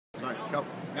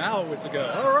Now it's a go.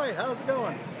 All right, how's it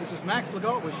going? This is Max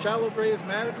Legault with Shallow Graves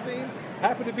Magazine.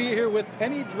 Happy to be here with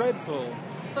Penny Dreadful.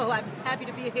 Oh, I'm happy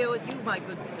to be here with you, my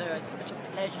good sir. It's such a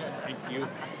pleasure. Thank you.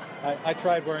 I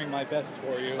tried wearing my best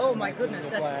for you. Oh my goodness,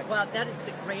 black. that is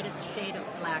the greatest shade of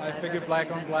black. I figured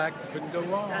black on black couldn't go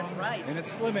wrong. That's right. And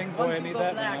it's slimming. Boy, Once I you need go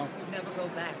that black, now. you never go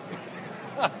back.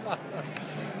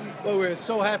 Well, we're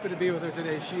so happy to be with her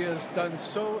today. She has done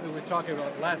so, we're talking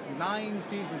about the last 9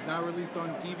 seasons now released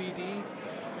on DVD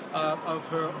of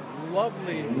her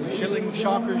lovely Shilling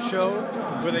Shocker show,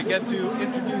 where they get to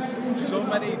introduce so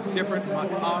many different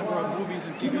macabre movies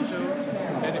and TV shows.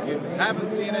 And if you haven't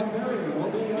seen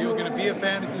it, you're going to be a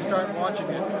fan if you start watching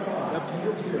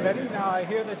it. Betty, now I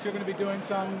hear that you're going to be doing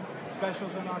some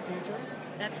specials in our future.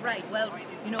 That's right. Well,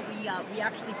 you know, we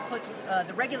actually put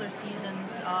the regular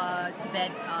seasons to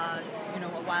bed,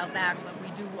 a while back, but we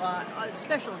do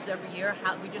specials every year.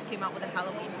 We just came out with a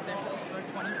Halloween special for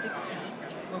 2016,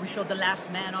 where we showed The Last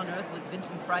Man on Earth with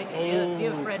Vincent Price,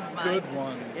 dear friend of mine. Good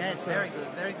one. Yes, very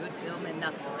good film. And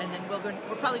then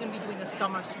we're probably going to be doing a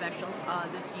summer special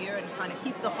this year and kind of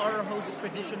keep the horror host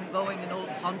tradition going in old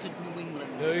haunted New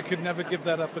England. No, you could never give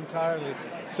that up entirely.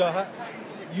 So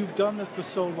you've done this for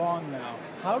so long now.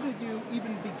 How did you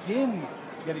even begin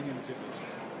getting into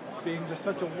this, being just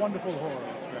such a wonderful horror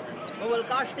host for everyone? Oh, well,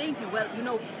 gosh, thank you. Well,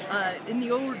 in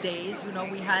the old days,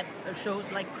 we had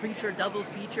shows like Creature Double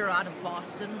Feature out of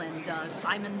Boston and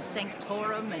Simon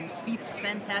Sanctorum and Feep's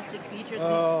Fantastic Features.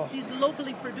 These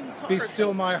locally produced horror Be Still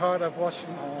shows. My Heart, I've watched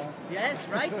them all. Yes,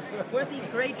 right? Weren't these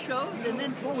great shows? And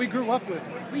then What we grew up with.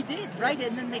 we did, right?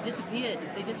 And then they disappeared.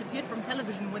 They disappeared from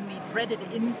television when the dreaded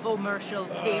infomercial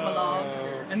came along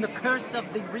and the curse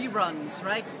of the reruns,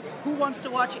 right? Who wants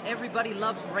to watch Everybody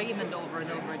Loves Raymond over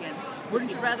and over again? Wouldn't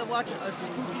you rather watch a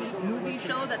spooky movie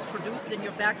show that's produced in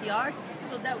your backyard?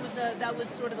 So that was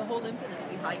sort of the whole impetus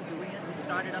behind doing it. We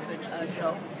started up a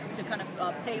show to kind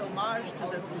of pay homage to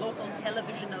the local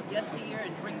television of yesteryear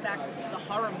and bring back the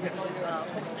horror movie,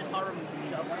 hosted horror movie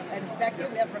show. And back here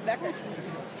we have Rebecca.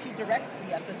 She directs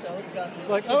the episodes. It's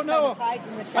like, she oh kind no, of hides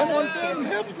in the I'm on shadows. film,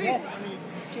 help me! Yeah.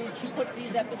 She puts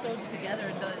these episodes together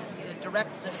and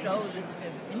directs the shows. It's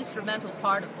an instrumental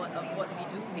part of what we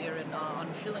do here on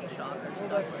Shilling Shockers. Well,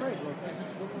 that's great. Well, it's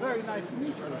very nice to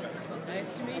meet you.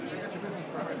 Nice to meet you.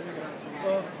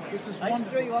 Well, this is I just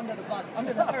wonderful. threw you under the bus,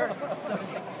 under the hearse, so to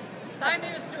say. I'm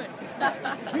used to it.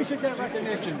 She should get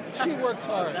recognition. She works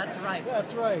hard. That's right.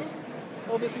 That's right.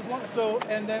 Well, this is one. So,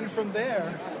 and then from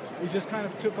there, we just kind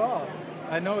of took off.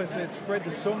 I know it's spread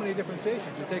to so many different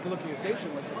stations. You take a look at your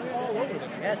station list, it's all over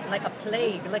them. Yes, like a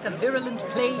plague, like a virulent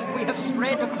plague, we have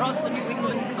spread across the New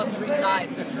England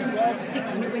countryside, through all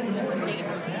 6 New England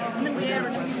states. And then we air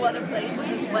in a few other places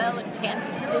as well, in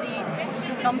Kansas City,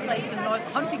 someplace in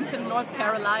Huntington, North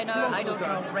Carolina, I don't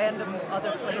know, random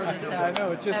other places I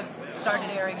know, it's just have started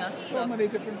airing us. so many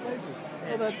different places.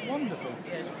 Well, that's wonderful.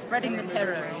 Yes, spreading the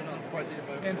terror.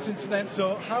 And since then,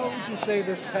 so how would you say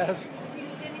this has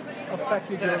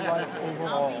affected your life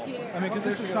overall? I mean, because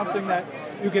this is something that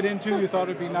you get into, you thought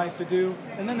it'd be nice to do,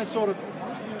 and then it sort of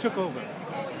took over.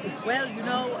 Well,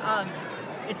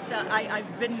 it's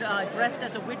I've been dressed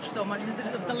as a witch so much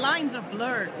that the lines are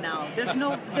blurred now.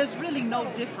 There's really no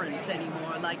difference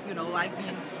anymore. Like,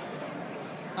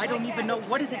 I don't even know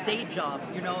what is a day job.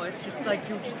 It's just like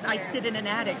I sit in an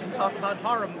attic and talk about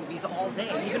horror movies all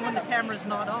day, even when the camera's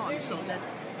not on. So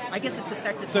I guess it's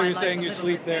affected. So my you're life saying a you little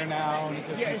sleep bit. there now? And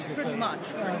Yeah, it's pretty much.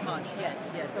 Yes.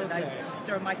 And Okay. I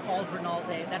stir my cauldron all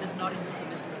day. That is not a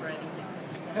euphemism for anything.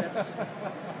 That's just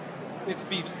It's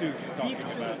beef stew she's talking beef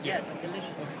stew. about. Yes,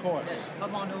 delicious. Of course. Yes,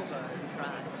 come on over and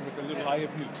try. With a little eye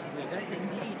of newt. Yes,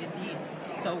 indeed.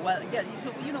 So, we're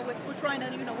trying to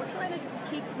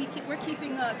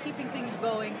keeping things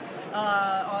going,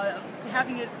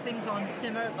 having things on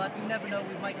simmer, but you never know,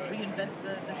 we might reinvent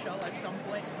the show at some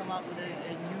point, come out with a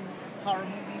new horror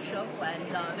movie show,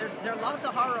 and there are lots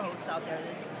of horror hosts out there.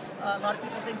 A lot of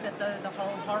people think that the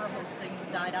whole horror host thing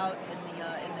died out in the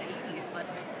 80s, but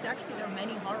it's actually, there are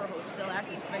many horror hosts still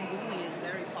active. Svengoolie is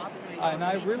very popular. He's And on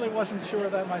I the really beach. wasn't sure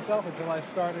of that myself until I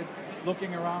started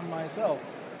looking around myself.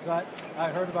 So I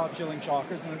heard about Chilling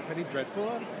Shockers and Penny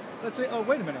Dreadful. Let's say, oh,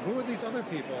 wait a minute, who are these other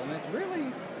people? And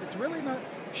it's really not.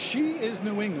 She is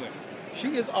New England.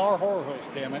 She is our horror host,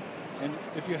 damn it. And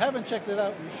if you haven't checked it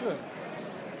out, you should.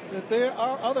 That there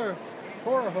are other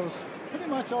horror hosts pretty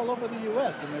much all over the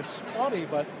U.S. and they're spotty,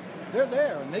 but they're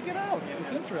there and they get out.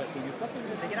 It's interesting. It's something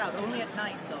that They get out only at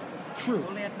night, though. True.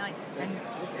 Only at night. And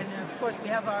of course, we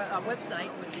have our website,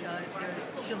 which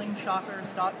there's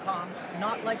shillingshockers.com.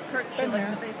 Not like Kurt Schilling,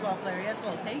 the baseball player. Yes,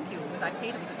 well, thank you. I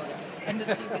paid him to go there.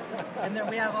 And then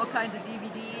we have all kinds of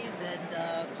DVDs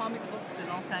and comic books and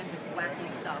all kinds of wacky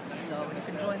stuff. So you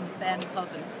can join the fan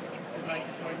coven. If you'd like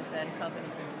to join the fan coven,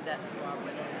 you can do that through our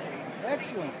website.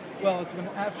 Excellent. Well, it's been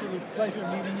an absolute pleasure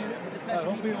meeting you. It's a pleasure I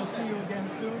hope we meeting will you. see you again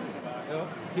soon.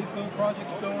 Keep those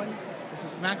projects going. This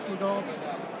is Max Legault,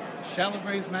 Shallow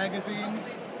Graves Magazine,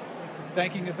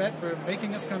 thanking Yvette for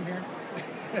making us come here.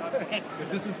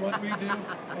 Because this is what we do.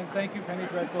 And thank you, Penny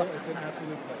Dreadful. It's an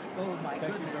absolute pleasure. Oh my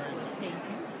Thank you goodness. very much. Thank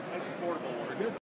you. Nice affordable order. Good.